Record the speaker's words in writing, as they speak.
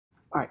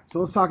All right, so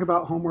let's talk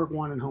about homework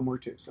 1 and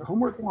homework 2. So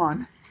homework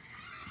 1,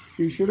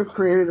 you should have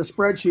created a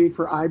spreadsheet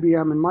for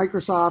IBM and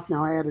Microsoft.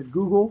 Now I added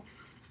Google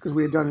because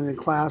we had done it in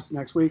class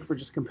next week for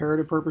just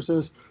comparative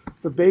purposes.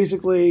 But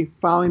basically,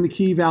 following the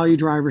key value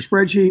driver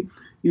spreadsheet,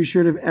 you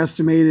should have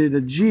estimated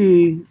a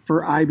G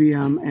for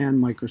IBM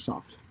and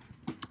Microsoft.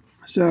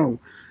 So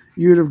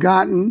you'd have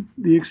gotten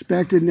the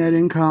expected net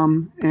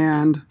income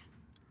and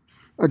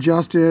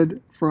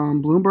adjusted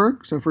from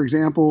Bloomberg. So for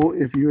example,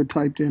 if you had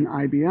typed in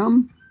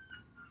IBM,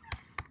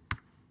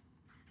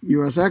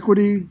 U.S.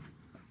 equity,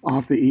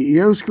 off the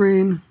EEO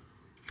screen,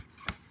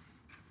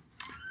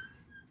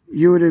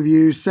 you would have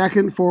used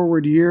second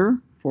forward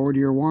year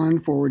 1,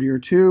 forward year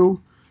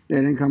 2,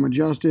 net income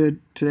adjusted.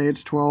 Today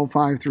it's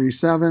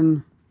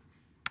 12,537.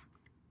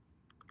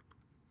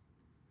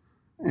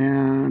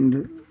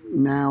 And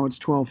now it's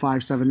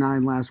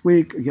 12,579 last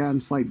week. Again,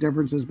 slight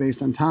differences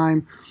based on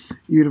time.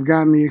 You'd have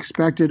gotten the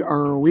expected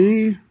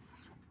ROE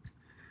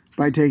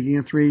by taking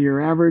a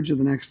 3-year average of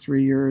the next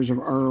 3 years of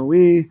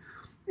ROE.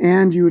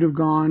 And you would have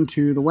gone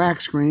to the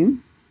WACC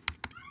screen,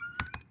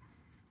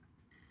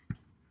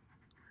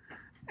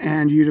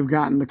 and you'd have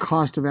gotten the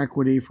cost of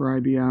equity for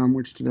IBM,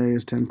 which today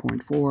is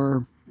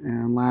 10.4,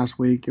 and last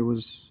week it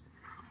was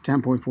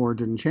 10.4,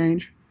 didn't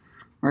change.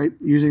 All right,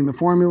 using the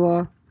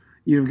formula,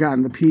 you'd have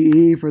gotten the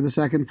PE for the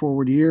second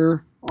forward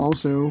year,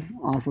 also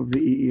off of the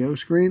EEO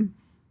screen.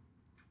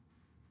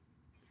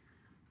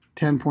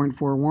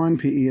 10.41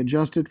 PE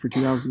adjusted for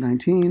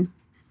 2019.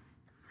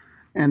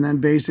 And then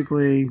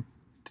basically,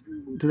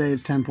 today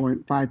it's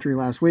 10.53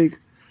 last week,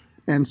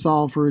 and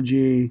solve for a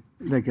G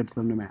that gets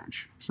them to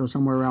match. So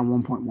somewhere around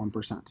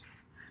 1.1%.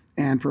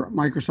 And for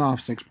Microsoft,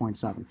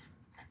 6.7.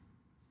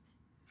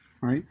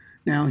 All right.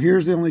 Now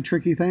here's the only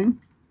tricky thing.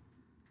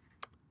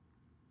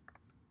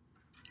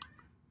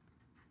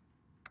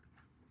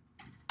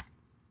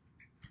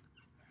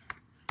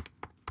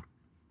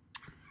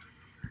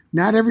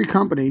 Not every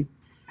company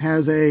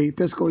has a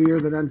fiscal year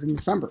that ends in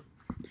December.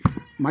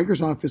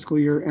 Microsoft fiscal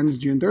year ends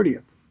June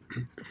 30th.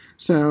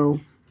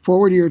 So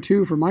forward year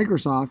 2 for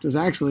Microsoft is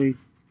actually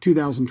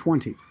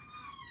 2020.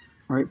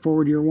 All right,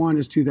 forward year 1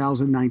 is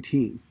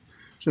 2019.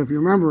 So if you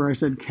remember, I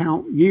said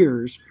count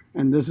years,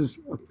 and this is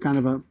kind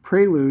of a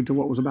prelude to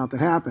what was about to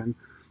happen,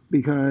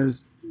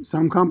 because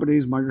some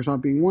companies,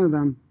 Microsoft being one of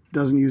them,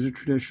 doesn't use a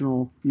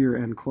traditional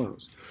year-end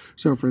close.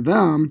 So for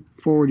them,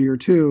 forward year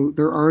 2,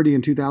 they're already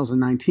in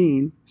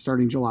 2019,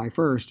 starting July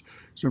 1st.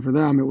 So for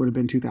them, it would have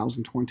been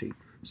 2020.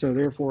 So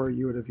therefore,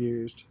 you would have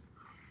used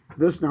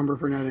this number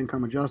for net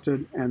income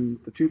adjusted and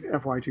the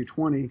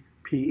FY220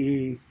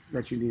 PE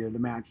that you needed to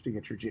match to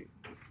get your G.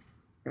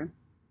 Okay?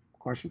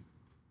 Question?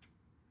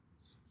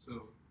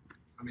 So,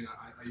 I mean,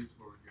 I use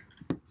forward year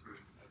 2,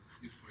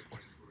 I use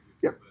 2020 as forward year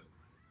 2, yep.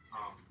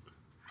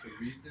 But the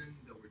reason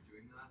that we're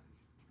doing that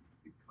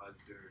is because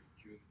they're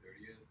June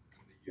 30th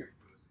and the year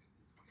goes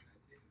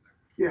into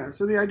 2019. Yeah,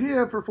 so the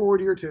idea for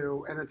forward year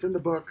 2, and it's in the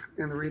book,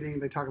 in the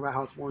reading, they talk about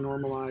how it's more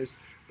normalized,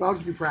 but I'll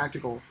just be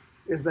practical,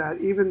 is that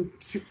even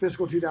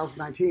fiscal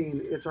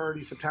 2019, it's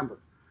already September.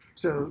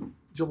 So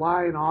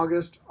July and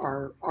August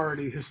are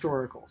already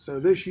historical.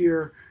 So this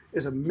year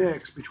is a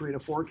mix between a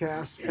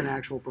forecast and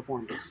actual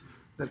performance.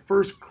 The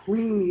first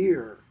clean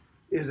year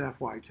is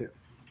FY2.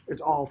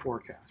 It's all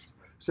forecast.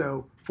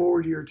 So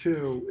forward year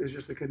 2 is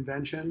just the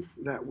convention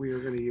that we are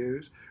going to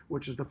use,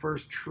 which is the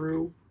first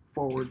true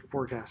forward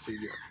forecasted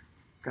year.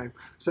 Okay,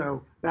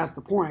 so that's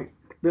the point.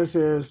 This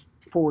is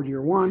forward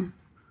year 1,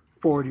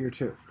 forward year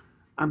 2.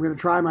 I'm going to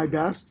try my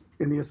best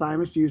in the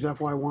assignments to use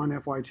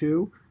FY1,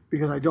 FY2,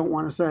 because I don't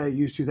want to say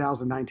use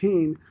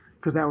 2019,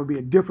 because that would be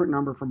a different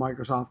number for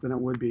Microsoft than it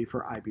would be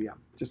for IBM,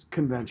 just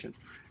convention.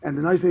 And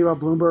the nice thing about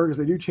Bloomberg is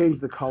they do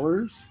change the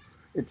colors.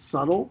 It's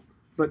subtle,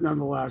 but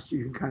nonetheless,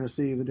 you can kind of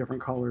see the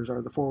different colors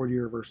are the forward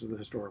year versus the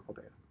historical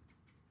data.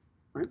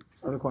 Right?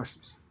 Other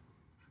questions?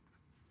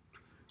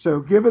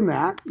 So given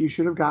that, you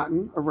should have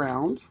gotten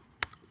around,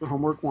 for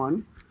homework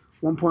 1,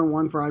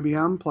 1.1 for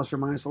IBM, plus or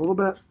minus a little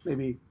bit,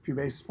 maybe a few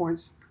basis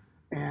points,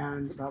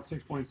 and about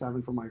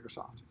 6.7 for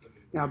Microsoft.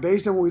 Now,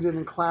 based on what we did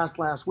in class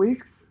last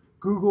week,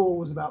 Google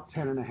was about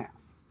 10.5.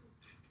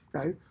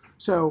 Okay,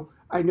 so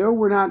I know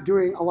we're not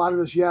doing a lot of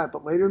this yet,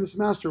 but later in the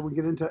semester we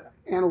get into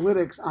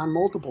analytics on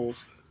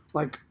multiples,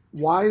 like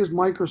why is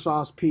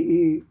Microsoft's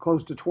PE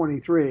close to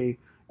 23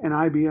 and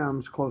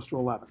IBM's close to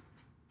 11?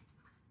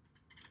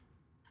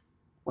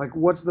 Like,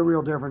 what's the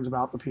real difference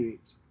about the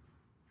PEs?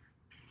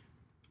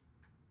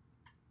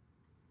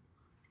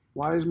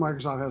 Why does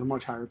Microsoft have a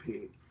much higher PE? I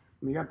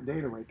mean, you got the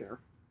data right there.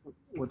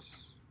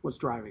 What's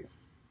driving it?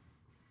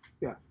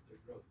 Yeah.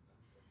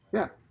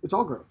 Yeah, it's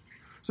all growth.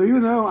 So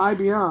even though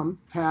IBM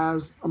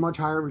has a much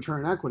higher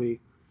return on equity,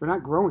 they're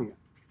not growing it.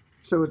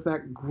 So it's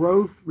that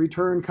growth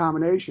return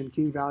combination,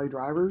 key value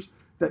drivers,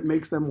 that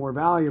makes them more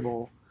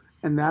valuable.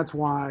 And that's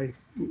why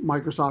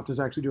Microsoft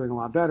is actually doing a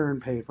lot better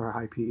and paid for a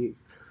high PE.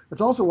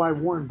 That's also why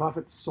Warren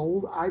Buffett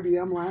sold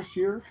IBM last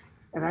year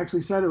and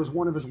actually said it was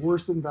one of his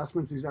worst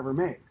investments he's ever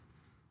made.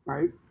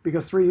 Right?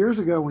 Because 3 years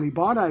ago when he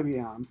bought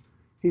IBM,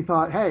 he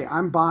thought, hey,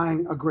 I'm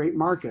buying a great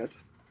market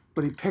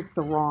but he picked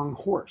the wrong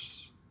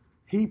horse.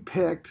 He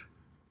picked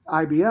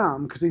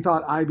IBM because he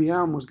thought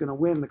IBM was going to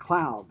win the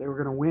cloud. They were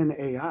going to win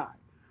AI.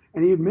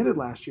 And he admitted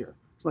last year,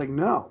 it's like,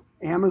 no,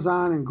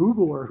 Amazon and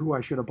Google are who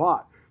I should have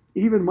bought.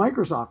 Even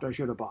Microsoft I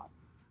should have bought.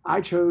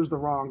 I chose the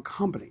wrong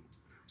company.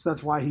 So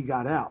that's why he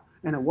got out.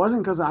 And it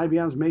wasn't because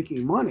IBM's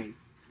making money.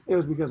 It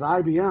was because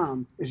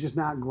IBM is just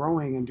not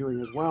growing and doing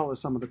as well as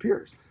some of the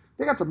peers.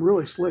 They got some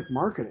really slick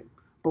marketing.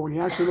 But when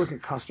you actually look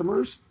at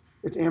customers,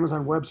 it's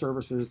Amazon Web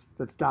Services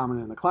that's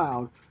dominant in the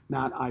cloud,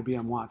 not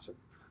IBM Watson.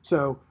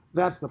 So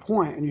that's the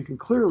point, and you can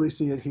clearly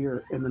see it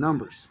here in the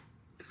numbers.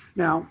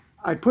 Now,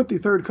 I put the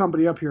third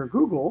company up here,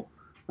 Google,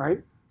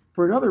 right,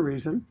 for another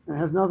reason. And it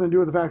has nothing to do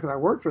with the fact that I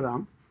work for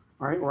them,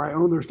 right, or I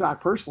own their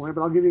stock personally,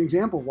 but I'll give you an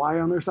example of why I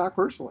own their stock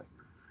personally,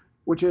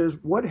 which is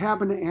what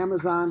happened to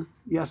Amazon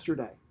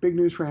yesterday. Big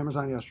news for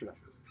Amazon yesterday.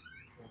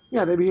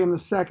 Yeah, they became the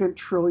second $1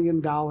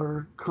 trillion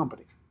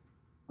company,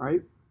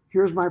 right?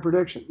 Here's my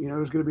prediction. You know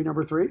who's going to be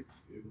number 3?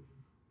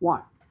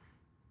 Why?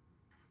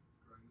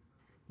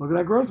 Look at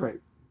that growth rate.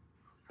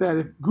 That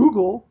if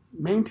Google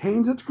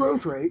maintains its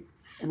growth rate,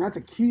 and that's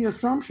a key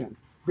assumption,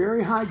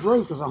 very high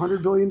growth as a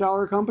 $100 billion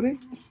company,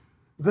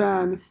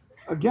 then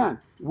again,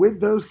 with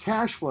those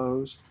cash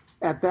flows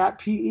at that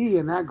PE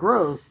and that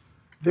growth,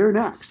 they're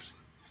next.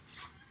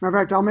 Matter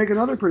of fact, I'll make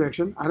another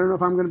prediction. I don't know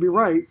if I'm going to be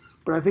right,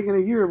 but I think in a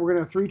year we're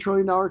going to have $3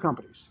 trillion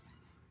companies.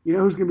 You know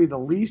who's going to be the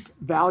least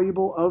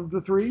valuable of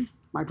the 3?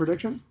 My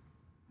prediction?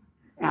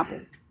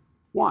 Apple.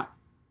 Why?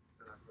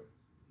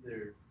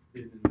 They've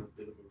been in a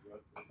bit of a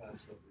rut the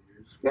past couple of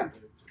years. Yeah.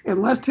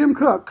 Unless Tim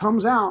Cook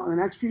comes out in the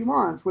next few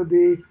months with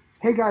the,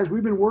 hey guys,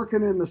 we've been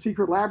working in the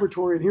secret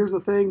laboratory and here's the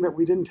thing that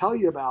we didn't tell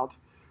you about,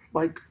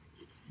 like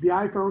the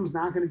iPhone's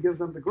not going to give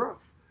them the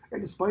growth.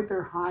 And despite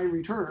their high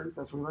return,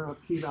 that's when we learn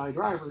about the key value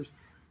drivers,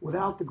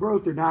 without the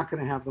growth, they're not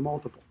going to have the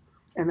multiple.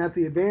 And that's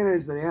the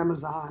advantage that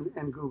Amazon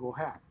and Google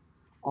have.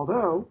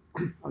 Although,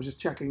 I was just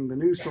checking the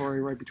news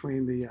story right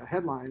between the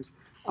headlines,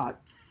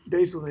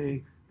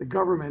 basically the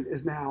government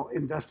is now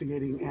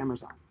investigating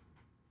Amazon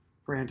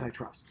for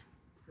antitrust.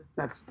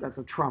 That's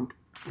a Trump.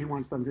 He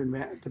wants them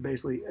to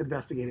basically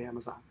investigate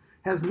Amazon.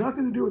 Has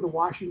nothing to do with the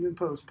Washington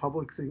Post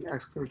publishing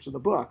excerpts of the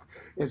book.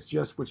 It's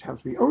just, which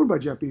happens to be owned by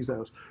Jeff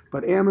Bezos.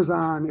 But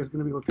Amazon is going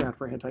to be looked at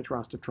for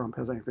antitrust if Trump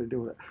has anything to do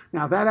with it.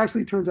 Now, if that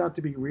actually turns out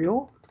to be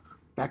real,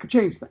 that could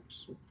change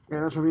things. Okay,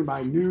 that's what I mean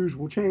by news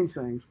will change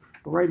things.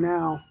 But right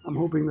now, I'm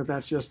hoping that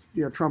that's just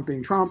Trump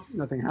being Trump.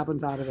 Nothing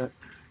happens out of it.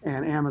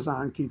 And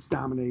Amazon keeps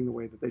dominating the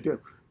way that they do.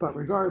 But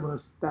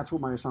regardless, that's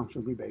what my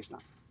assumption will be based on.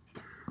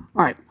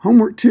 All right,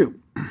 homework 2.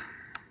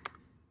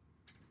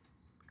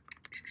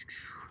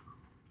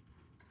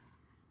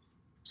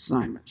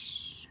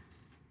 Assignments.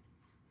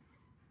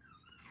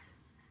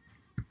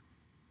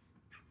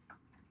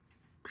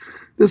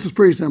 This is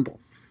pretty simple.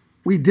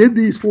 We did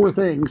these 4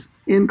 things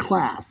in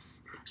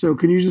class. So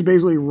can you just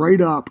basically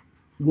write up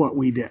what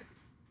we did?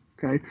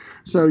 Okay,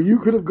 so you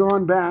could have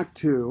gone back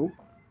to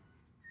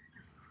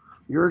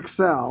your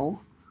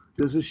Excel.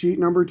 This is sheet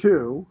number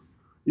 2.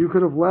 You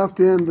could have left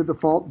in the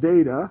default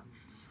data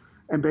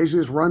and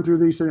basically just run through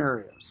these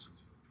scenarios.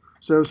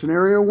 So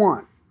scenario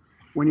 1,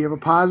 when you have a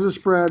positive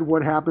spread,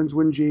 what happens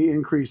when G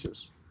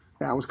increases?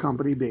 That was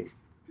company B.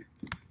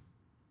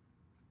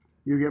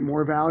 You get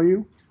more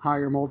value,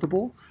 higher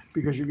multiple,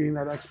 because you're getting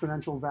that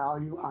exponential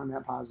value on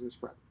that positive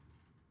spread.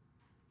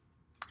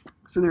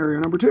 Scenario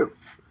number 2,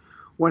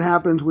 what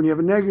happens when you have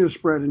a negative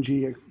spread and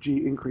G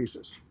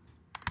increases?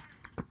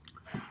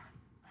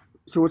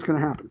 So what's going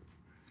to happen?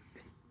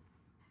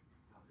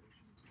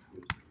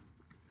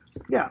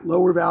 Yeah,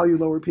 lower value,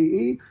 lower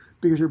PE,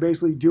 because you're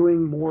basically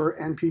doing more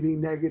NPV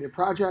negative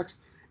projects,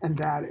 and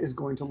that is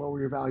going to lower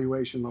your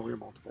valuation, lower your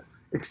multiple,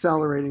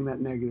 accelerating that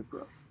negative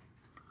growth.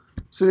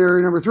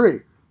 Scenario number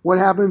 3, what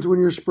happens when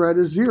your spread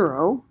is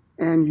 0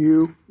 and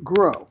you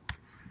grow?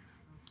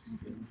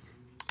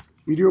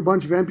 You do a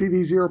bunch of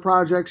NPV 0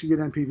 projects, you get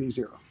NPV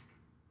 0.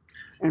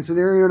 And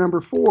scenario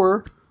number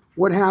 4,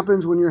 what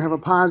happens when you have a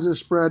positive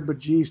spread but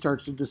G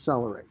starts to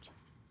decelerate?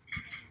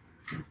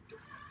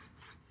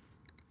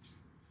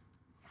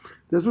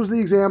 This was the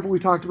example we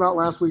talked about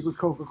last week with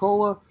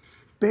Coca-Cola.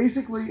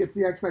 Basically, it's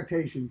the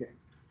expectation game.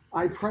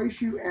 I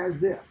price you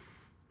as if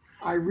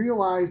I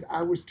realized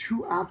I was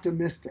too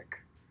optimistic.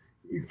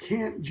 You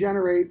can't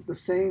generate the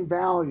same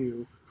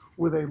value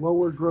with a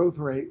lower growth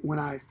rate when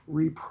I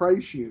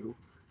reprice you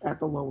at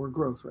the lower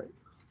growth rate.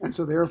 And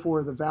so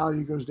therefore the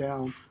value goes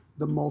down,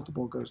 the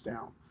multiple goes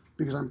down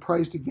because I'm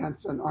priced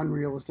against an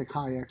unrealistic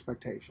high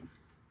expectation.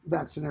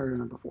 That's scenario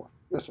number 4.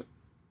 Yes, sir.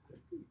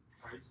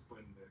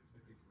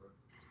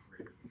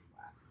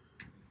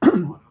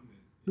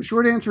 The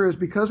short answer is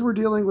because we're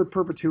dealing with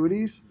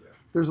perpetuities,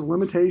 there's a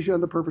limitation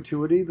on the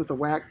perpetuity that the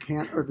WACC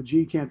can't, or the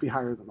G can't be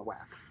higher than the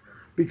WACC.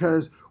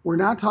 Because we're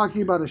not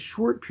talking about a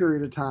short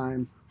period of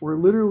time, we're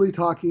literally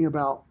talking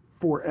about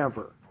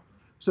forever.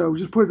 So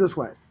just put it this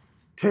way,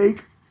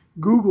 take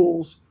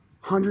Google's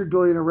 100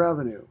 billion of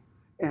revenue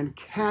and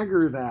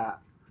CAGR that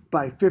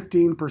by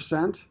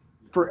 15%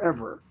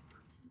 forever.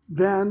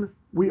 Then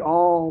we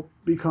all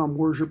become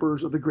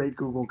worshipers of the great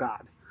Google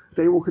God.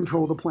 They will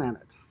control the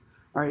planet.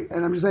 All right,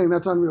 and I'm just saying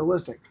that's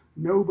unrealistic.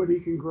 Nobody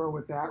can grow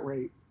at that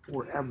rate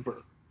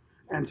forever.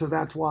 And so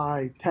that's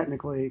why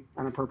technically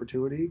on a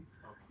perpetuity,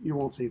 you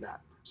won't see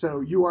that.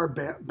 So you are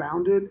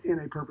bounded in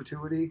a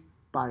perpetuity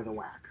by the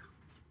WACC.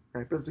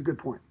 Okay, but it's a good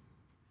point.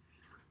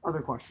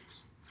 Other questions?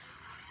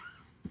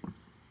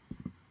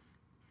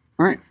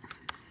 All right.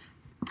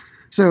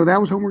 So that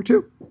was homework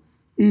 2.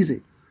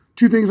 Easy.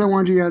 2 things I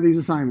wanted you to get out of these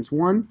assignments.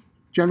 1,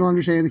 general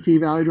understanding of the key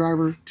value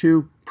driver.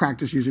 2,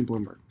 practice using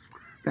Bloomberg.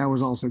 That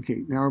was also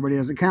key. Now everybody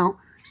has an account.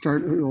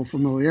 Start a little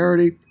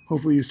familiarity.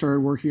 Hopefully you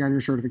started working on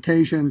your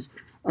certifications.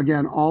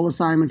 Again, all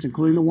assignments,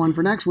 including the one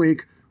for next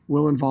week,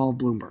 will involve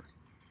Bloomberg.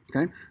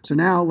 Okay, so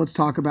now let's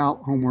talk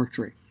about homework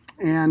 3.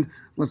 And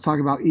let's talk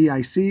about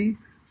EIC,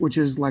 which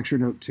is lecture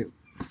note 2.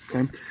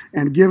 Okay,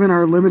 and given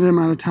our limited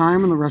amount of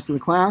time in the rest of the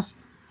class,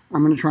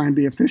 I'm going to try and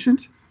be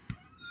efficient.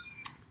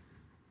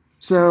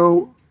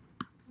 So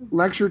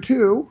lecture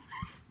 2,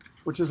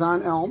 which is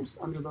on ELMS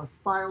under the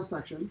file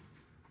section,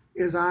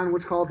 is on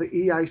what's called the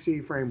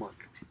EIC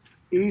framework.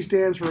 E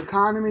stands for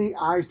economy,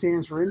 I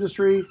stands for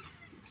industry,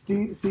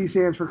 C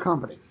stands for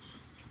company.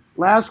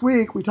 Last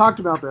week, we talked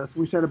about this.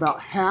 We said about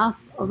half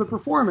of the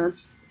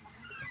performance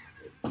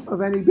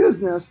of any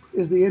business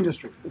is the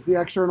industry. It's the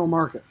external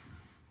market.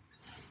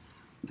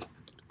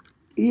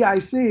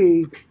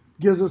 EIC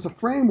gives us a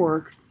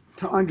framework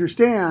to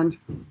understand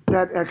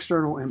that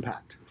external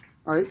impact.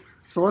 All right,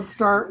 so let's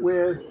start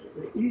with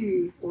the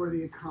E, or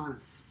the economy.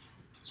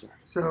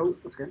 So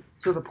that's good.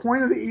 So the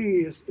point of the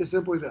E is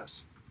simply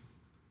this.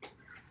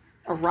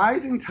 A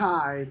rising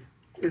tide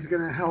is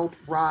going to help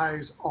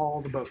rise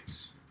all the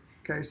boats.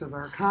 Okay, so if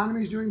our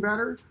economy is doing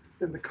better,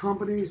 then the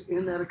companies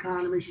in that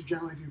economy should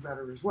generally do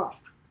better as well.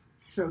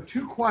 So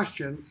 2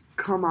 questions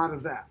come out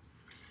of that.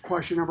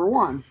 Question number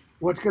 1,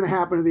 what's going to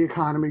happen to the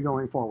economy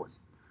going forward?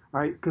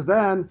 All right, because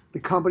then the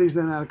companies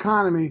in that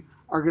economy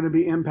are going to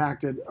be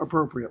impacted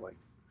appropriately.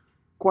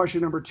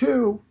 Question number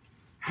 2,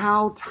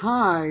 how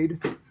tied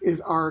is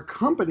our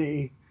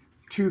company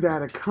to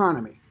that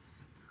economy?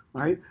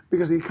 Right?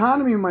 Because the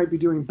economy might be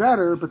doing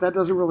better, but that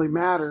doesn't really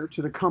matter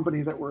to the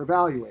company that we're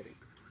evaluating.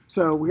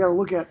 So we got to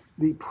look at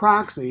the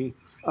proxy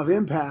of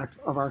impact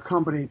of our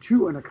company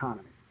to an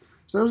economy.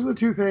 So those are the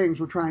 2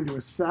 things we're trying to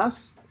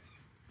assess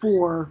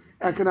for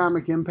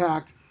economic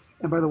impact,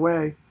 and by the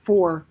way,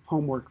 for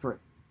homework 3.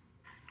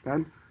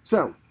 Okay?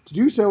 So to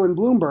do so in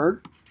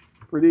Bloomberg,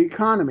 for the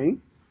economy,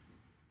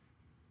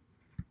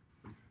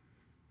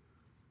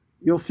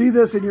 you'll see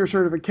this in your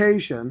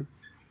certification,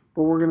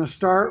 but we're going to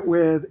start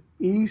with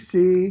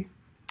ECSU,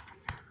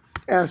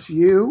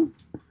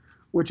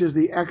 which is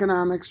the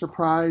Economic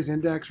Surprise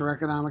Index or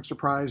Economic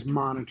Surprise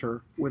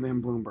Monitor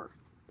within Bloomberg.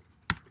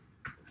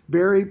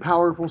 Very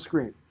powerful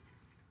screen.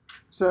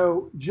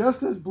 So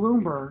just as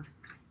Bloomberg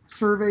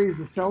surveys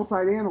the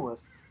sell-side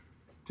analysts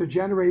to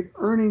generate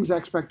earnings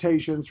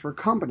expectations for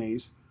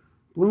companies,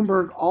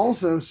 Bloomberg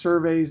also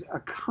surveys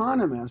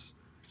economists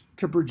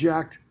to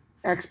project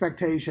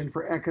expectation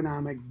for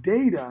economic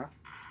data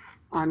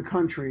on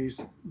countries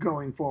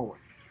going forward.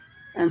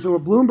 And so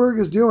what Bloomberg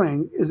is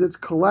doing is it's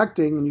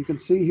collecting, and you can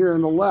see here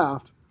on the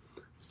left,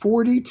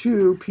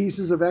 42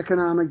 pieces of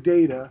economic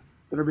data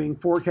that are being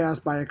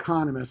forecast by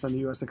economists on the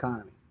U.S.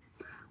 economy,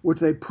 which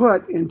they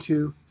put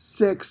into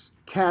 6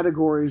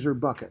 categories or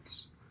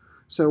buckets.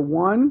 So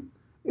 1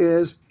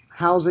 is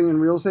housing and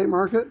real estate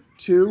market,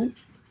 2,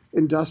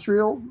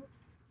 industrial,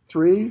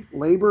 3,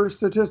 labor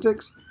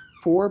statistics,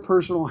 4,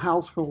 personal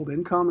household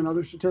income and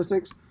other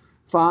statistics,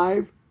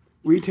 5,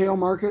 retail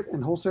market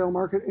and wholesale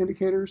market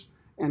indicators,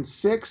 and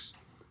 6,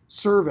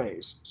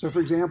 surveys. So for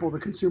example, the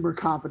Consumer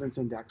Confidence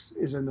Index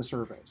is in the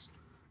surveys.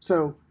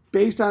 So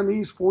based on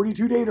these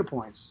 42 data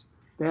points,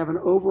 they have an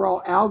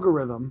overall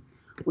algorithm,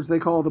 which they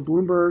call the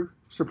Bloomberg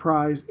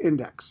Surprise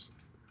Index.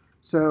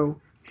 So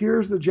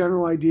here's the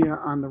general idea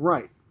on the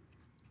right,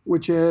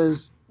 which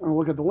is, I'll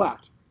look at the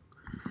left.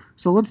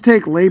 So let's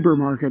take labor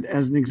market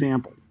as an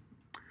example.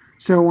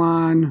 So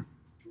on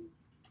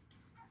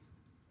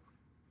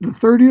the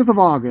 30th of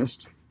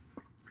August,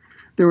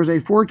 there was a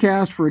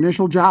forecast for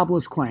initial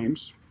jobless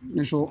claims,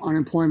 initial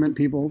unemployment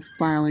people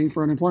filing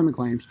for unemployment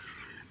claims,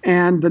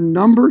 and the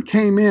number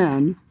came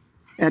in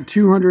at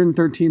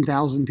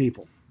 213,000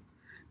 people.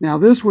 Now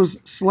this was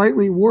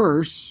slightly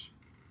worse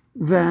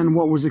than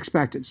what was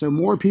expected. So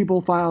more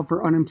people filed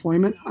for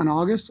unemployment in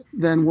August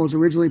than was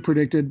originally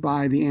predicted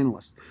by the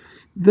analysts.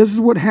 This is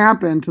what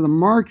happened to the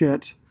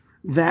market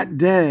that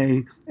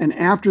day, and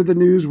after the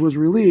news was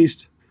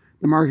released,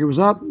 the market was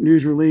up,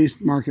 news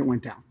released, market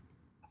went down.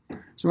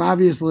 So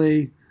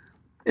obviously,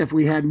 if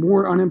we had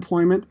more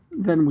unemployment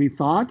than we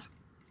thought,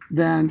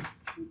 then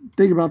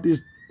think about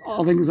these,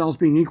 all things else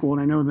being equal, and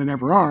I know they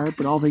never are,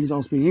 but all things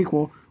else being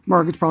equal,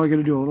 market's probably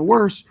going to do a little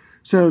worse,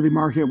 so the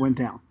market went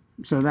down.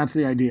 So that's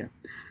the idea.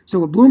 So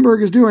what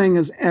Bloomberg is doing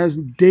is, as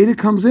data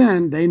comes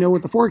in, they know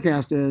what the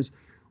forecast is.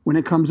 When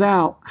it comes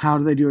out, how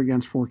do they do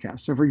against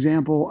forecast? So for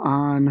example,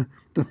 on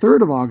the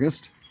 3rd of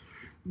August,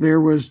 there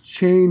was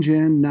change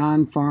in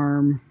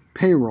non-farm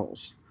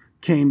payrolls.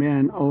 came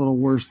in a little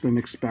worse than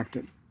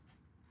expected.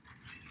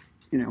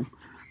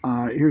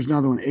 Here's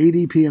another one,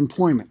 ADP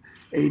employment.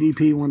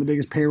 ADP, one of the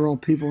biggest payroll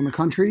people in the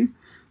country.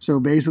 So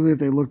basically, if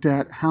they looked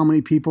at how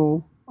many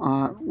people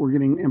were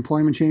getting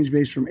employment change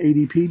based from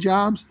ADP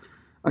jobs,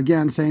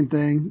 again, same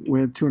thing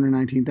with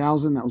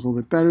 219,000. That was a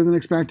little bit better than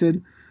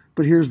expected.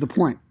 But here's the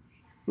point.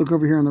 Look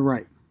over here on the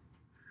right.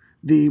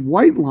 The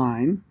white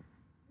line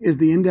is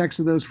the index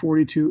of those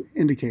 42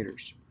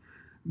 indicators.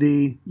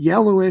 The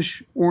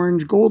yellowish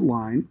orange gold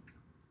line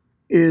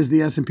is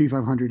the S&P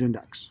 500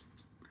 index.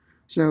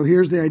 So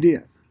here's the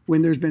idea.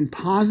 When there's been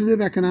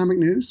positive economic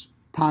news,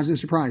 positive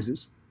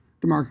surprises,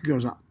 the market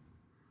goes up.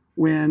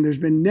 When there's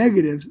been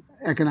negative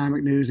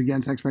economic news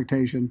against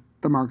expectation,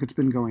 the market's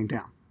been going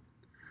down.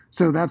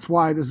 So that's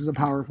why this is a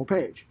powerful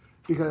page.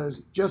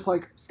 Because just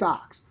like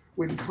stocks,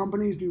 when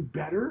companies do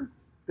better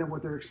than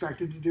what they're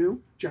expected to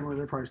do, generally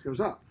their price goes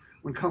up.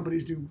 When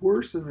companies do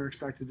worse than they're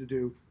expected to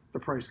do, the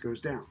price goes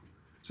down.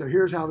 So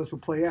here's how this will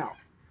play out.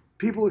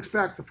 People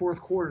expect the fourth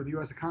quarter of the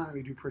U.S.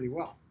 economy to do pretty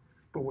well.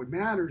 But what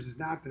matters is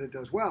not that it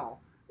does well.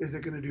 Is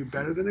it going to do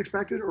better than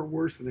expected or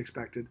worse than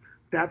expected?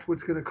 That's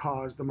what's going to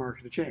cause the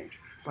market to change.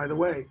 By the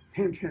way,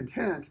 hint, hint,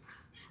 hint,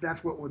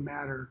 that's what would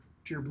matter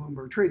to your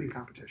Bloomberg trading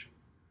competition,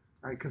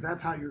 right? Because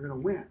that's how you're going to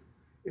win,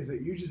 is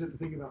that you just have to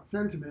think about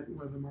sentiment and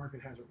whether the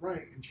market has it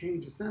right, and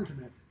change of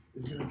sentiment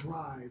is going to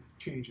drive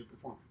change in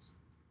performance.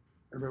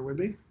 Everybody with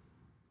me?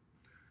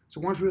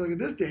 So once we look at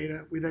this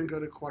data, we then go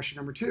to question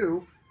number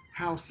 2,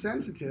 how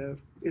sensitive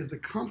is the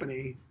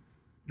company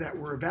that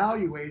we're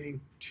evaluating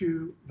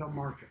to the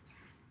market?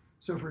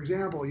 So for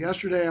example,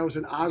 yesterday I was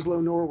in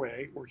Oslo,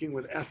 Norway, working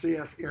with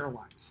SAS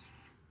Airlines.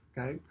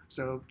 Okay,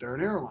 so they're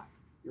an airline,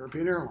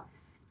 European airline.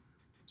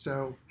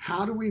 So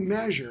how do we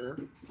measure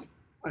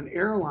an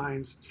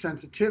airline's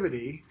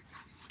sensitivity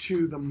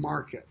to the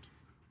market?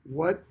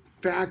 What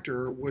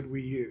factor would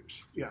we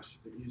use? Yes?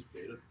 They use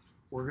beta.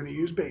 We're going to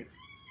use beta.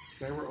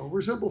 Okay, we're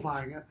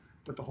oversimplifying it,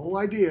 but the whole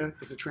idea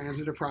is a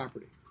transitive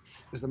property.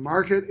 As the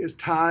market is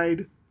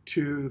tied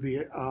to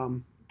the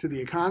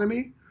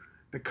economy,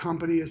 the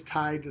company is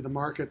tied to the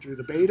market through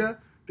the beta,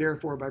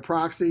 therefore by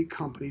proxy,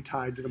 company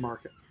tied to the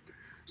market.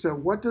 So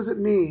what does it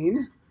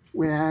mean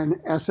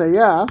when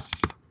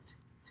SAS,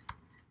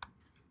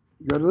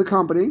 you go to the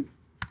company,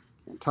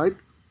 and type,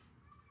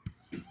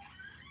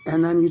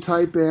 and then you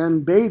type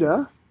in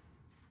beta,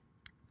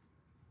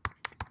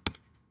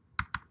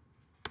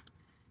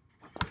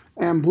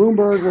 and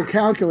Bloomberg will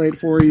calculate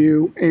for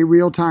you a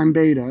real-time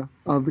beta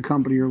of the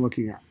company you're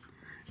looking at.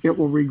 It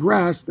will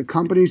regress the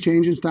company's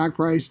change in stock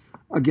price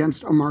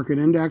against a market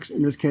index.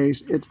 In this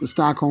case, it's the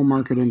Stockholm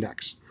Market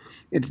Index.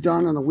 It's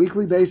done on a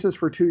weekly basis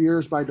for 2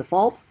 years by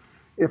default.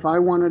 If I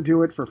want to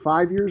do it for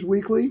 5 years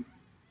weekly,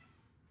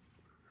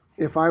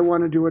 if I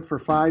want to do it for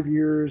 5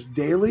 years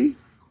daily,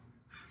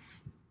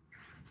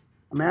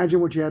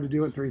 imagine what you had to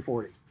do at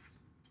 340,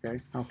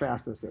 okay? How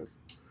fast this is,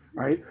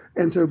 right?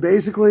 And so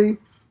basically,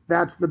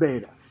 that's the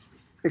beta.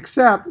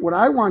 Except what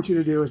I want you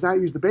to do is not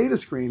use the beta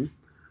screen.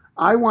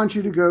 I want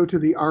you to go to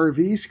the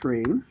RV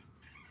screen,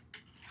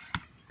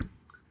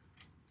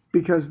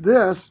 because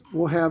this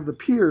will have the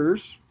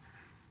peers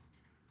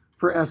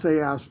for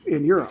SAS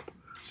in Europe.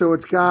 So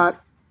it's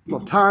got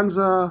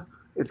Lufthansa,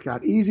 it's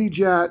got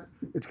EasyJet,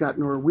 it's got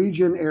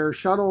Norwegian Air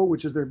Shuttle,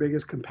 which is their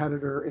biggest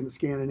competitor in the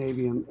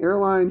Scandinavian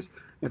airlines.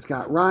 It's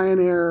got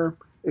Ryanair,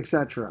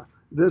 etc.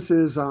 This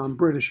is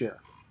British Air.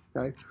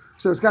 Okay,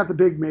 so it's got the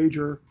big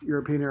major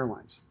European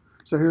airlines.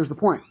 So here's the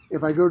point.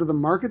 If I go to the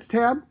Markets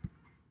tab,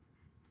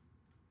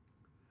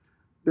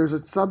 there's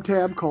a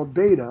sub-tab called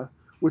Beta,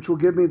 which will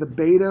give me the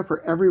beta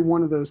for every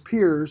one of those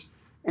peers,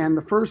 and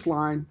the first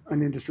line,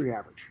 an industry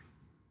average.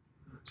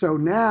 So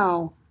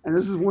now, and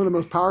this is one of the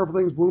most powerful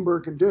things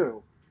Bloomberg can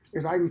do,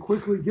 is I can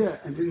quickly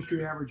get an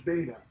industry average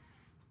beta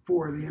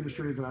for the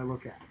industry that I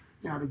look at.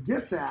 Now to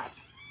get that,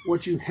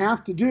 what you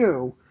have to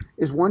do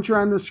is once you're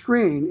on the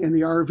screen in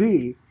the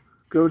RV,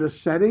 go to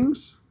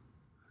Settings,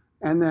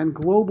 and then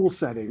Global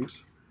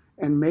Settings,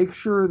 and make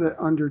sure that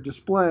under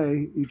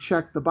Display, you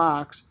check the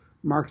box,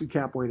 Market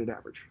Cap Weighted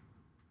Average.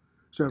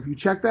 So if you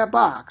check that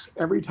box,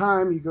 every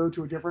time you go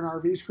to a different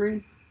RV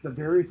screen, the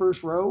very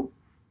first row,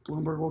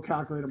 Bloomberg will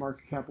calculate a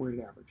market cap weighted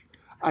average.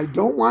 I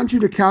don't want you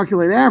to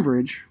calculate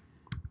average,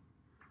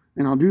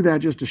 and I'll do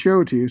that just to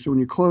show it to you. So when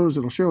you close,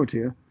 it'll show it to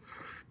you,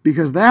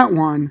 because that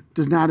one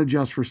does not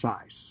adjust for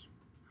size.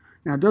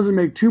 Now, it doesn't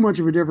make too much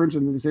of a difference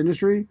in this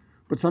industry,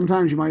 but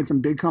sometimes you might have some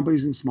big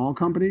companies and small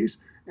companies,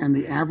 and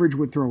the average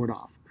would throw it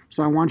off.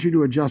 So I want you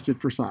to adjust it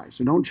for size.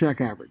 So don't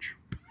check average.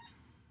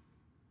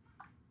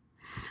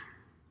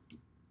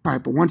 All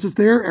right, but once it's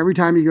there, every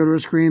time you go to a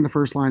screen, the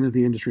first line is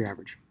the industry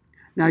average.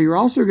 Now, you're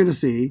also going to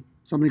see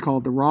something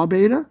called the raw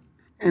beta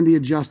and the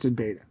adjusted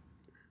beta,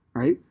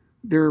 right?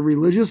 There are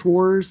religious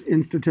wars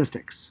in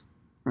statistics,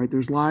 right?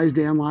 There's lies,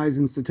 damn lies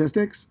in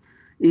statistics.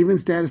 Even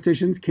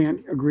statisticians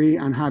can't agree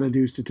on how to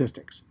do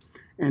statistics.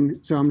 And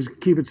so I'm just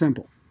going to keep it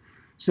simple.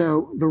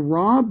 So the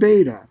raw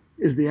beta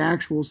is the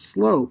actual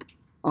slope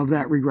of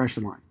that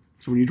regression line.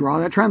 So when you draw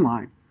that trend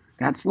line,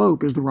 that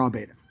slope is the raw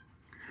beta.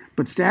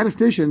 But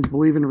statisticians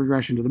believe in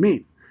regression to the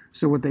mean.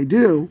 So what they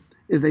do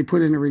is they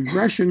put in a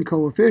regression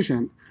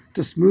coefficient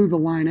to smooth the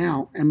line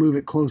out and move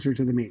it closer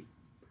to the mean.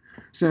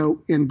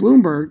 So in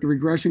Bloomberg, the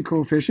regression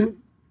coefficient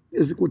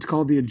is what's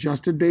called the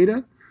adjusted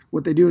beta.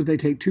 What they do is they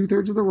take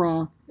 2/3 of the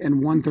raw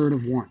and 1/3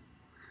 of 1.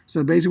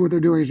 So basically what they're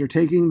doing is they're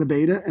taking the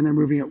beta and they're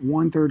moving it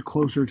 1/3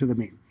 closer to the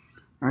mean.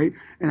 Right?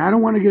 And I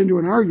don't want to get into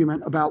an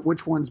argument about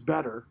which one's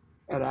better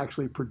at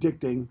actually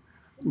predicting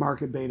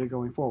market beta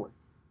going forward.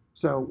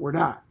 So we're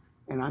not.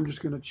 And I'm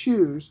just going to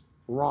choose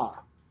raw.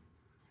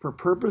 For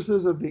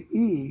purposes of the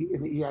E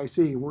in the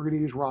EIC, we're going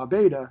to use raw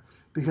beta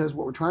because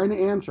what we're trying to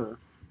answer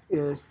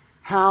is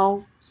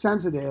how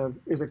sensitive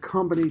is a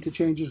company to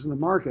changes in the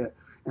market,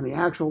 and the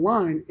actual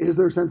line is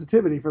their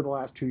sensitivity for the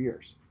last 2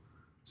 years.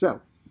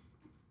 So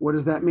what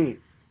does that mean?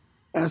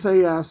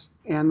 SAS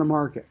and the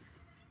market.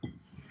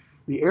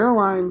 The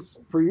airlines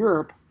for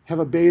Europe have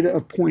a beta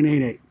of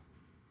 0.88.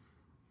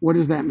 What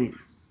does that mean?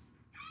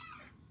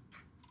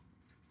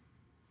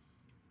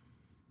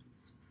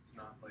 It's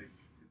not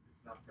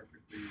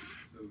perfectly,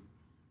 so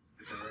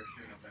the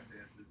direction of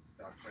SAS's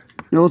stock price.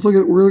 Now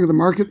we're looking at the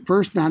market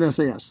first, not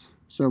SAS.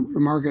 So the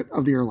market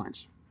of the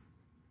airlines.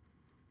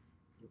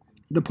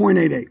 The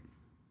 0.88.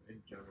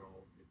 In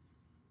general, it's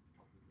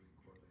probably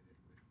correlated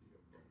with the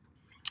overall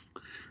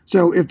market.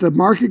 So if the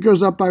market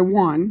goes up by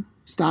 1,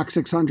 stock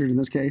 600 in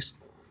this case,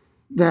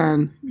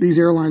 then these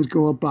airlines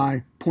go up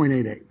by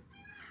 0.88.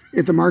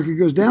 If the market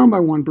goes down by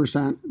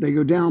 1%, they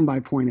go down by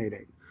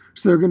 0.88.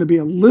 So they're going to be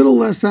a little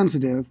less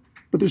sensitive,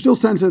 but they're still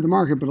sensitive to the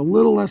market, but a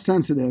little less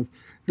sensitive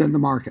than the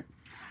market.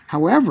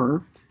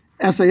 However,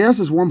 SAS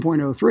is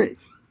 1.03.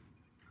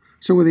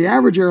 So when the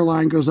average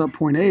airline goes up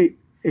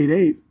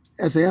 0.88,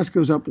 SAS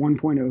goes up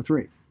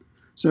 1.03.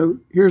 So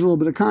here's a little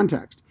bit of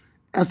context.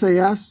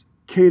 SAS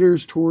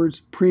caters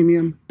towards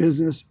premium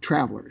business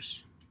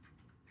travelers.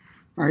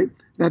 All right?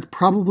 That's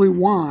probably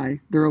why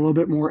they're a little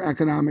bit more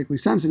economically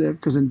sensitive,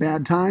 because in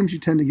bad times you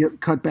tend to get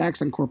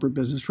cutbacks on corporate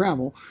business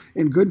travel.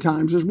 In good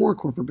times there's more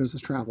corporate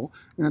business travel,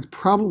 and that's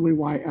probably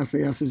why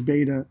SAS's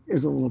beta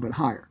is a little bit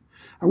higher.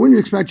 I wouldn't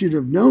expect you to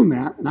have known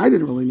that, and I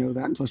didn't really know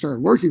that until I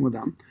started working with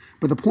them.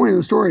 But the point of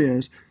the story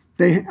is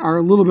they are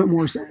a little bit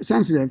more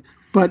sensitive,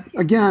 but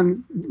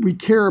again, we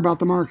care about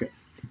the market.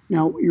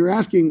 Now, you're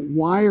asking,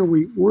 why are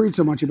we worried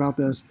so much about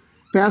this?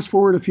 Fast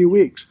forward a few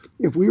weeks.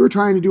 If we were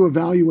trying to do a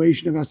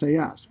valuation of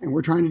SAS and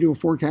we're trying to do a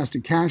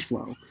forecasted cash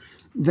flow,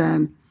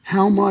 then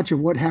how much of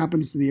what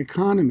happens to the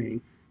economy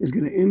is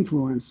going to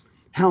influence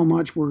how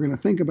much we're going to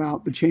think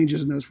about the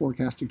changes in those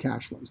forecasted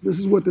cash flows? This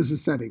is what this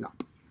is setting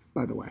up,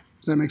 by the way.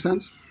 Does that make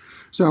sense?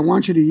 So I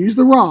want you to use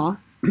the raw,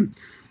 and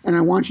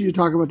I want you to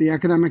talk about the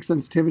economic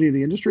sensitivity of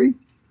the industry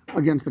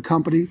against the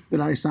company that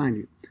I assigned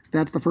you.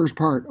 That's the first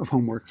part of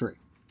homework 3.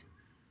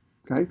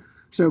 Okay?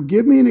 So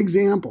give me an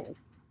example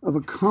of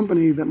a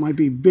company that might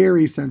be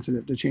very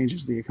sensitive to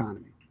changes in the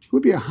economy. Who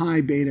would be a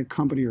high beta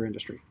company or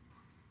industry?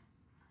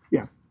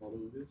 Yeah.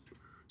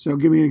 So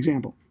give me an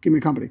example. Give me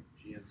a company.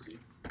 GMC.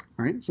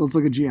 All right, so let's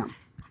look at GM.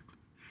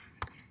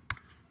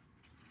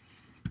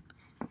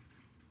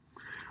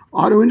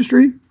 Auto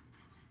industry.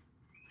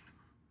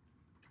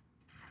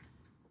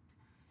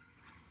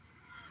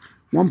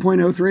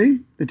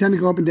 1.03. They tend to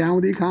go up and down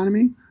with the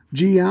economy.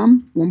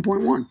 GM,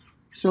 1.1.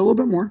 So a little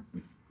bit more.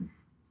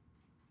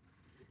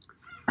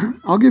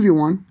 I'll give you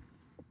one.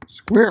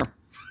 Square.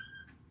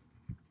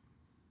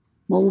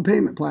 Mobile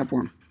payment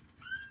platform.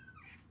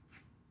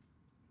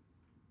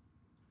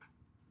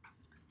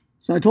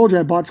 So I told you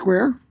I bought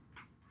Square.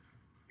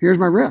 Here's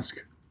my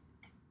risk.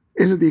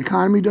 Is it the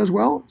economy does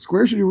well?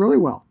 Square should do really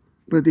well.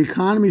 But if the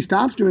economy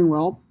stops doing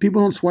well,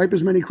 people don't swipe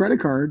as many credit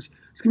cards,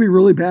 it's going to be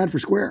really bad for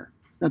Square.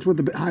 That's what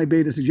the high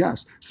beta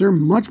suggests. So they're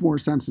much more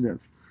sensitive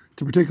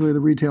to particularly the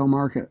retail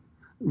market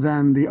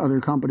than the other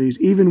companies,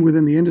 even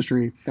within the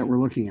industry that we're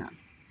looking at.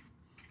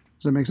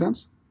 Does that make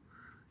sense?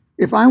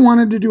 If I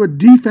wanted to do a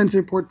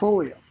defensive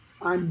portfolio,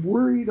 I'm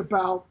worried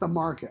about the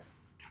market.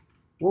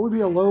 What would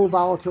be a low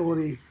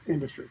volatility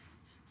industry?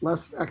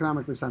 Less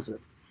economically sensitive.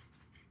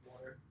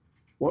 Water.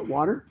 What,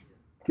 water?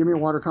 Give me a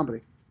water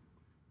company.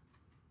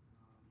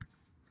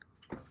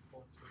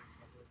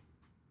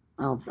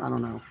 I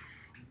don't know.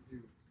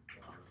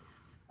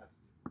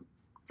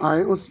 All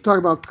right, let's talk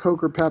about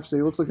Coke or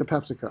Pepsi. Let's look at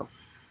PepsiCo.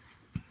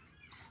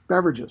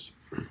 Beverages.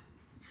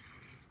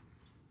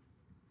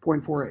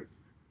 0.48.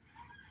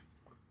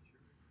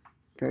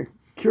 Okay,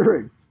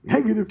 Keurig,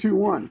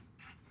 -2.1.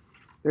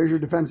 There's your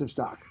defensive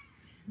stock.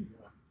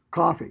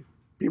 Coffee.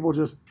 People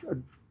just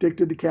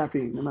addicted to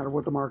caffeine, no matter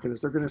what the market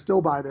is. They're going to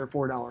still buy their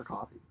 $4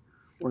 coffee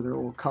or their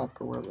little cup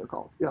or whatever they're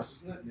called. Yes?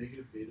 Isn't that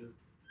negative beta?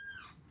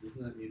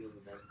 Doesn't that mean when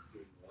the market's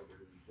doing well, they're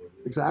doing poorly?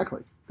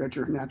 Exactly. That's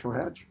your natural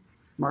hedge.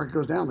 Market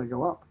goes down, they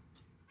go up.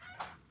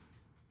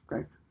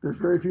 Okay? There's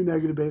very few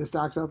negative beta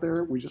stocks out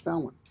there. We just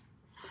found one.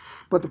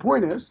 But the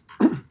point is,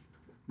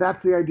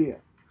 that's the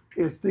idea,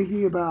 is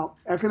thinking about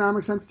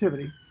economic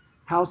sensitivity,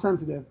 how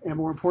sensitive, and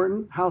more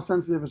important, how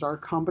sensitive is our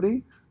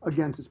company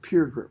against its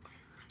peer group.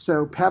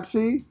 So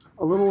Pepsi,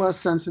 a little less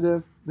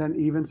sensitive than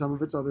even some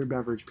of its other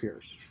beverage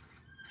peers.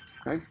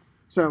 Okay?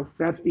 So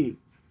that's E.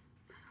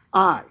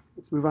 I.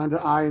 Let's move on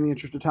to I in the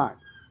interest of time.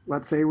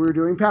 Let's say we're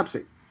doing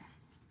Pepsi.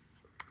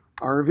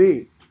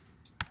 RV.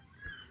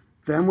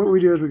 Then what we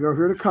do is we go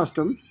here to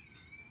custom.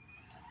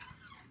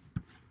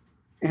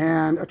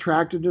 And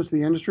attractiveness of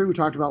the industry we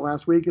talked about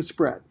last week is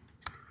spread.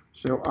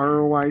 So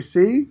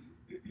ROIC,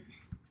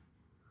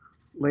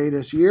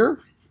 latest year.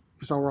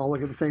 So we're all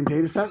looking at the same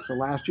data set. So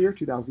last year,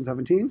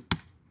 2017.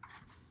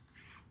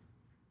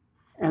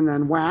 And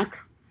then WACC.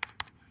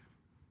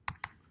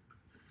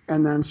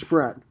 And then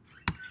spread.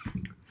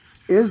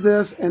 Is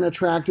this an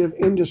attractive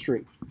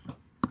industry?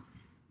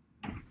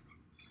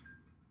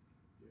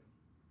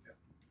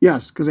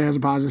 Yes, because it has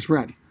a positive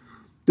spread.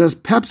 Does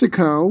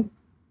PepsiCo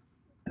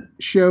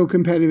show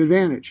competitive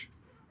advantage?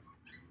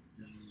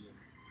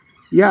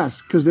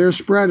 Yes, because their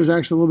spread is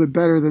actually a little bit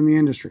better than the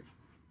industry.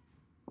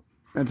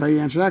 That's how you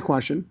answer that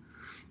question.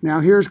 Now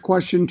here's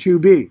question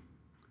 2B.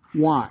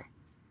 Why?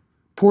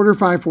 Porter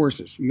 5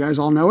 forces. You guys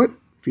all know it.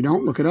 If you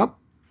don't, look it up.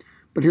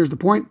 But here's the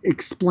point.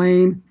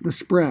 Explain the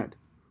spread.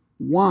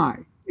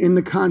 Why, in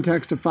the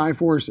context of 5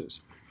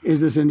 forces,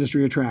 is this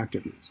industry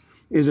attractiveness?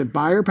 Is it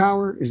buyer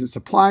power? Is it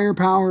supplier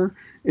power?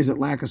 Is it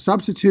lack of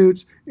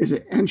substitutes? Is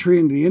it entry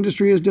into the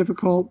industry is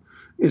difficult?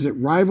 Is it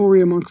rivalry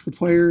amongst the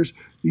players?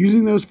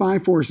 Using those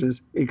 5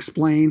 forces,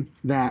 explain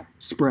that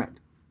spread.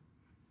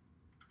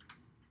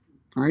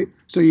 All right,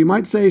 so you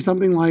might say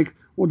something like,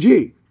 well,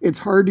 gee, it's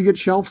hard to get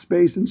shelf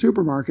space in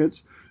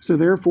supermarkets, so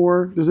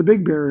therefore there's a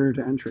big barrier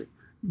to entry.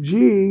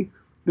 Gee,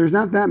 there's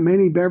not that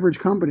many beverage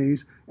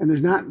companies, and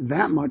there's not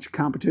that much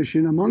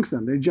competition amongst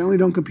them. They generally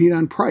don't compete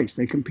on price.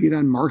 They compete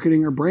on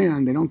marketing or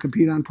brand. They don't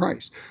compete on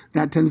price.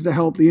 That tends to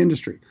help the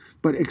industry.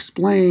 But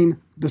explain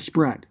the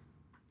spread.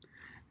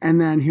 And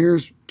then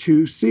here's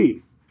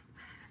 2C.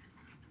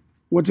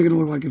 What's it going to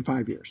look like in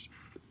 5 years?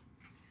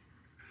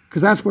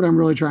 Because that's what I'm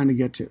really trying to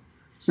get to.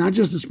 It's not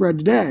just the spread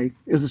today.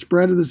 Is the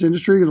spread of this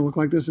industry going to look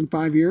like this in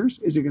 5 years?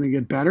 Is it going to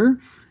get better?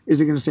 Is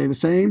it going to stay the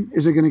same?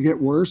 Is it going to get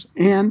worse?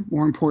 And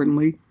more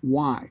importantly,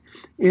 why?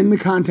 In the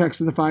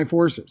context of the 5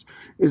 forces,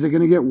 is it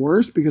going to get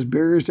worse because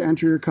barriers to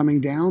entry are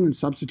coming down and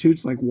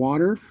substitutes like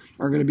water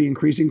are going to be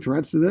increasing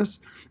threats to this?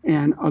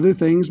 And other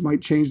things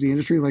might change the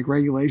industry like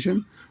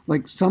regulation.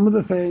 Like some of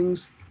the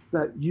things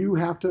that you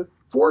have to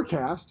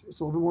forecast, it's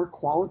a little bit more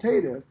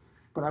qualitative,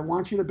 but I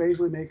want you to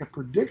basically make a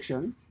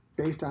prediction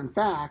based on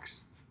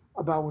facts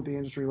about what the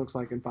industry looks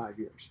like in 5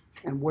 years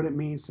and what it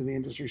means to the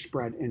industry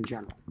spread in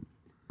general.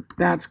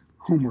 That's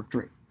homework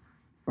 3,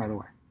 by the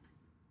way.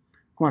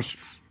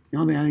 Questions? The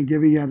only thing I didn't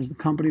give you yet is the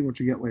company, which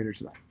you get later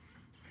today.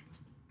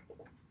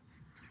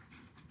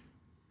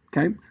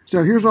 Okay,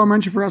 so here's what I'll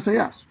mention for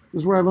SAS.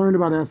 This is what I learned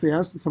about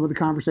SAS and some of the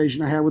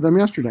conversation I had with them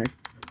yesterday.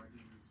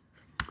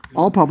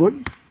 All public.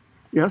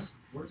 Yes?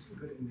 What are some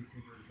good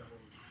indicators that will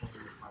explain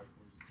the 5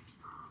 forces?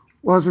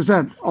 Well, as I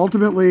said,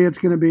 ultimately it's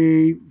going to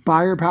be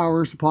buyer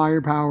power,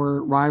 supplier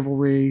power,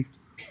 rivalry,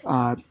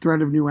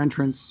 threat of new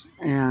entrants,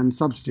 and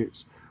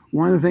substitutes.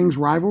 One of the things,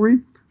 rivalry,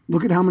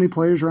 look at how many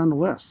players are on the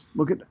list.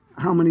 Look at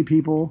how many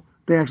people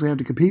they actually have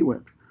to compete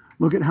with.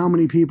 Look at how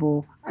many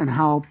people and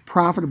how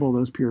profitable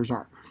those peers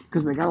are.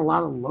 Because they got a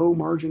lot of low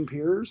margin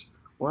peers,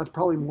 well, that's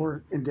probably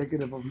more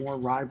indicative of more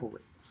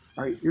rivalry.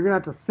 All right, you're going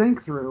to have to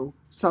think through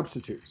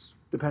substitutes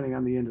depending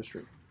on the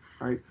industry.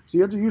 All right, so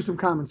you have to use some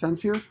common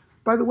sense here.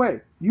 By the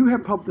way, you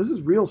have this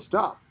is real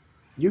stuff.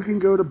 You can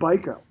go to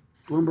BICO,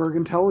 Bloomberg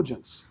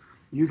Intelligence.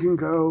 You can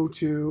go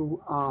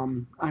to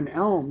on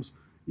Elms.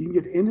 You can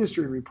get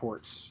industry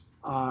reports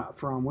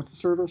from what's the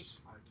service?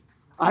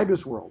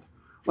 IBIS World.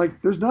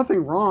 Like, there's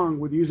nothing wrong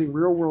with using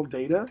real world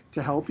data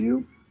to help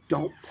you.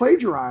 Don't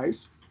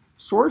plagiarize,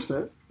 source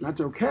it, and that's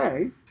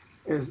okay,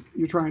 as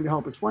you're trying to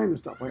help explain this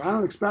stuff. Like, I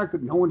don't expect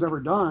that no one's ever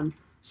done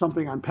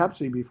something on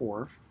Pepsi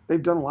before.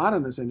 They've done a lot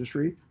in this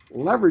industry.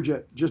 Leverage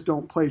it, just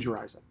don't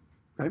plagiarize it.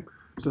 Okay?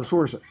 So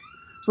source it.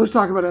 So let's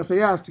talk about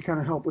SAS to kind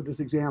of help with this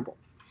example.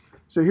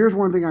 So here's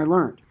one thing I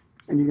learned,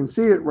 and you can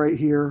see it right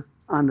here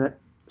on the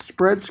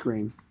spread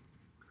screen.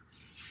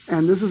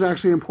 And this is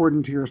actually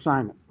important to your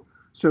assignment.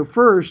 So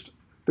first,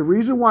 the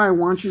reason why I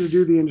want you to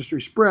do the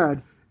industry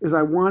spread is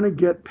I want to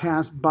get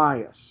past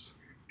bias.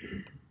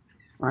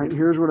 All right,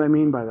 here's what I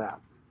mean by that.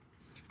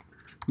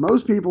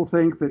 Most people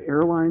think that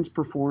airlines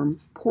perform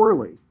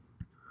poorly.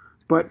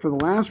 But for the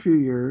last few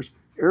years,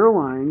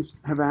 airlines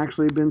have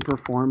actually been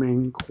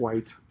performing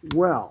quite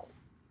well.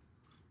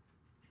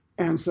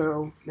 And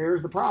so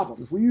there's the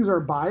problem. If we use our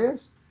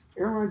bias,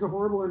 airlines are a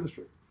horrible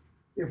industry.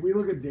 If we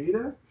look at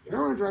data,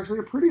 airlines are actually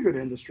a pretty good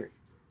industry.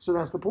 So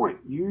that's the point.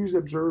 Use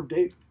observed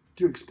data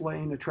to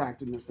explain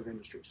attractiveness of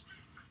industries.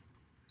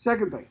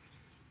 Second thing,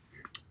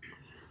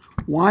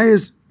 why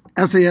is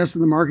SAS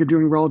in the market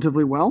doing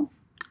relatively well?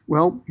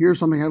 Well, here's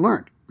something I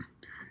learned.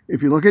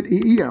 If you look at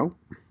EEO,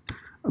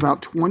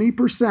 about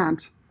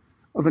 20%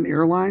 of an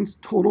airline's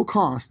total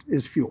cost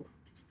is fuel.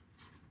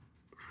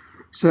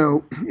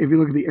 So if you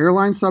look at the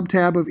airline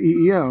subtab of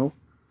EEO,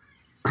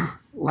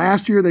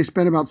 last year they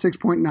spent about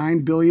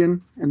 6.9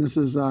 billion, and this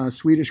is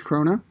Swedish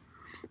krona.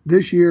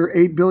 This year,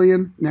 8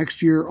 billion.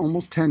 Next year,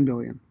 almost 10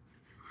 billion.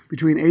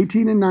 between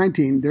 18 and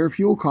 19, their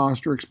fuel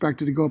costs are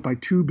expected to go up by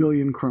 2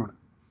 billion krona.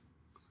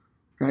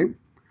 Okay?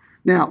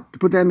 Now, to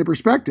put that into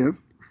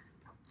perspective,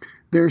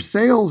 their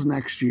sales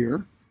next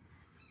year,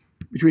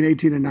 between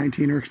 18 and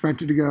 19, are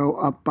expected to go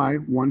up by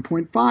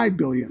 1.5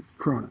 billion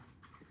krona.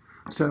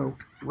 So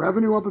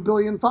revenue up $1.5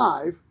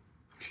 billion,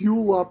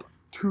 fuel up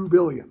 2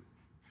 billion.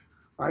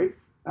 Right?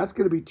 That's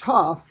going to be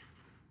tough,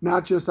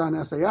 not just on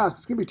SAS,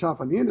 it's going to be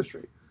tough on the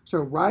industry. So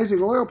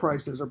rising oil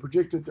prices are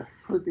projected to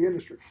hurt the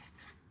industry.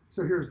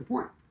 So here's the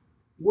point.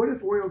 What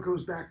if oil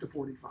goes back to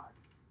 45?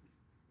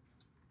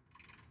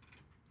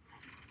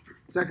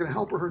 Is that going to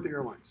help or hurt the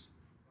airlines?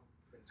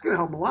 It's going to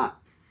help them a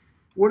lot.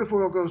 What if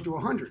oil goes to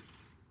 100?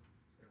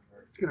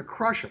 It's going to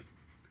crush them.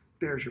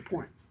 There's your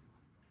point.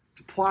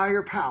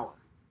 Supplier power,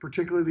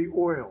 particularly the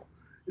oil,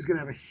 is going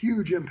to have a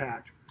huge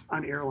impact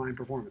on airline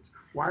performance.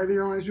 Why are the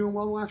airlines doing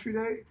well the last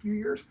few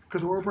years?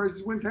 Because oil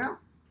prices went down.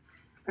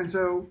 And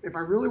so if I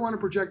really want to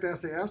project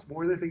SAS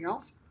more than anything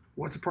else,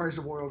 what's the price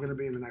of oil going to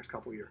be in the next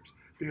couple of years?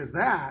 Because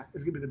that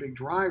is going to be the big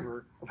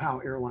driver of how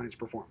airlines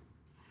perform.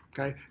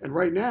 Okay, and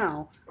right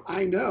now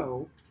I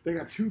know they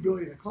got $2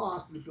 billion of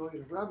cost and $1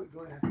 billion of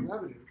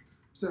revenue.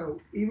 So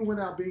even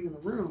without being in the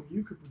room,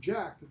 you could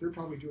project that they're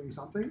probably doing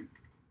something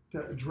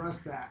to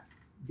address that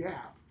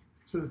gap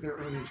so that their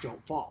earnings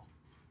don't fall.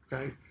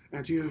 Okay,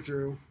 and it's either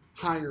through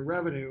higher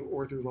revenue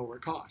or through lower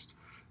cost.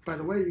 By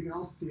the way, you can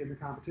also see in the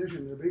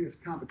competition, their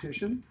biggest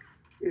competition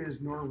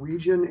is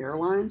Norwegian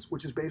Airlines,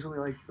 which is basically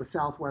like the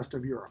Southwest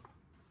of Europe.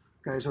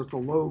 Okay, so it's the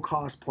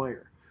low-cost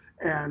player.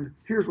 And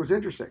here's what's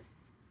interesting,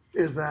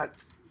 is that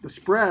the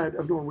spread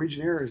of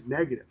Norwegian Air is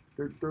negative.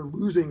 They're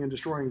losing and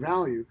destroying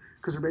value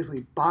because they're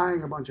basically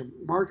buying a bunch of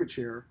market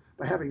share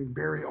by having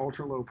very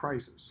ultra-low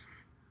prices.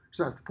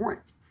 So that's the point.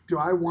 Do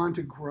I want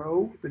to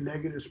grow the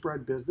negative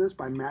spread business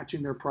by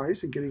matching their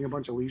price and getting a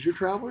bunch of leisure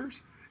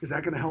travelers? Is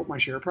that going to help my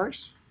share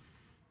price?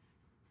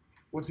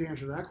 What's the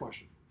answer to that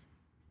question?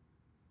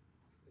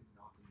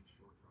 Not in the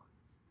short run.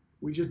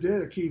 We just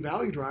did a key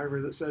value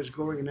driver that says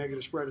growing a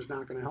negative spread is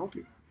not going to help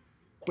you.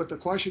 But the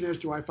question is,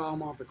 do I follow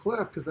them off the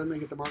cliff because then they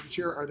get the market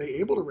share? Are they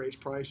able to raise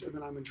price? And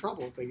then I'm in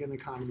trouble if they get an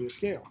economy of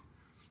scale.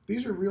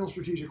 These are real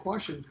strategic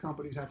questions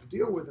companies have to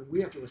deal with, and we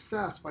have to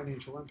assess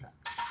financial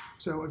impact.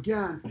 So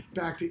again,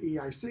 back to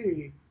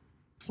EIC,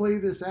 play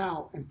this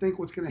out and think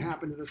what's going to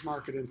happen to this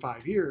market in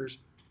 5 years.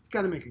 You've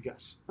got to make a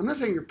guess. I'm not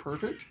saying you're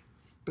perfect,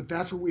 but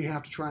that's what we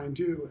have to try and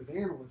do as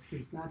analysts,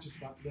 because it's not just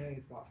about today,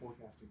 it's about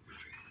forecasting the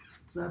future.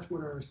 So that's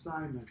what our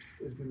assignment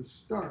is going to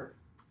start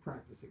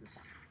practicing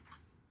assignment.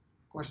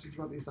 Questions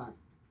about the assignment?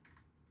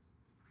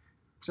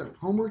 So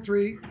homework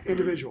 3,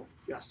 individual.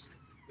 Yes.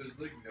 There's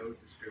like no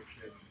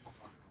description on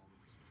homes.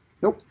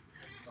 Nope.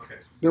 Okay.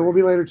 There will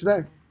be later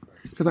today,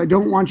 because I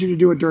don't want you to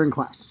do it during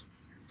class.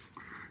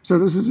 So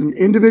this is an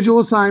individual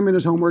assignment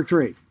as homework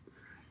 3.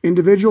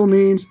 Individual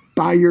means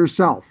by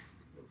yourself.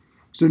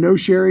 So no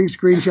sharing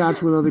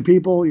screenshots with other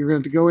people. You're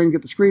going to have to go in,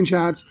 get the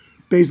screenshots,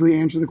 basically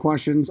answer the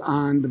questions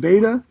on the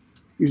beta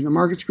using the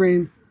market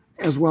screen,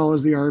 as well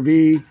as the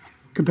RV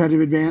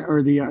competitive advantage,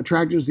 or the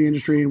attractors of the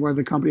industry and whether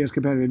the company has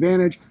competitive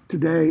advantage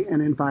today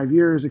and in 5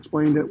 years.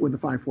 Explained it with the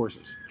 5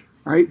 forces.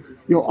 All right.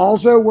 You'll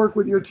also work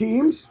with your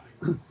teams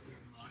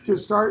to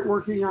start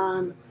working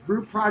on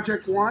group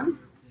project 1.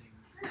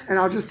 And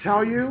I'll just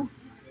tell you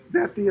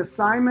that the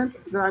assignment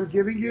that I'm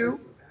giving you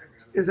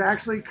is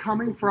actually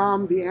coming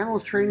from the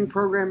analyst training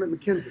program at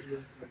McKinsey.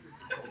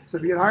 So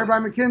if you get hired by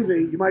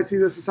McKinsey, you might see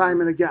this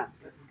assignment again.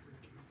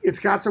 It's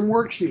got some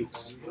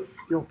worksheets.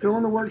 You'll fill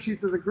in the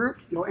worksheets as a group.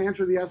 You'll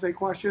answer the essay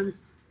questions.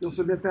 You'll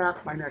submit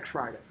that by next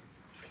Friday.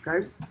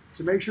 Okay?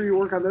 So make sure you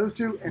work on those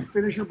 2 and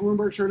finish your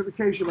Bloomberg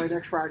certification by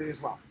next Friday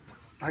as well.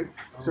 All right?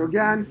 So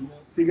again,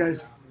 see you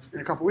guys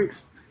in a couple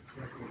weeks.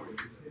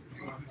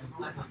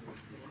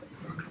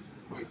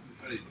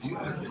 Do you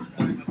have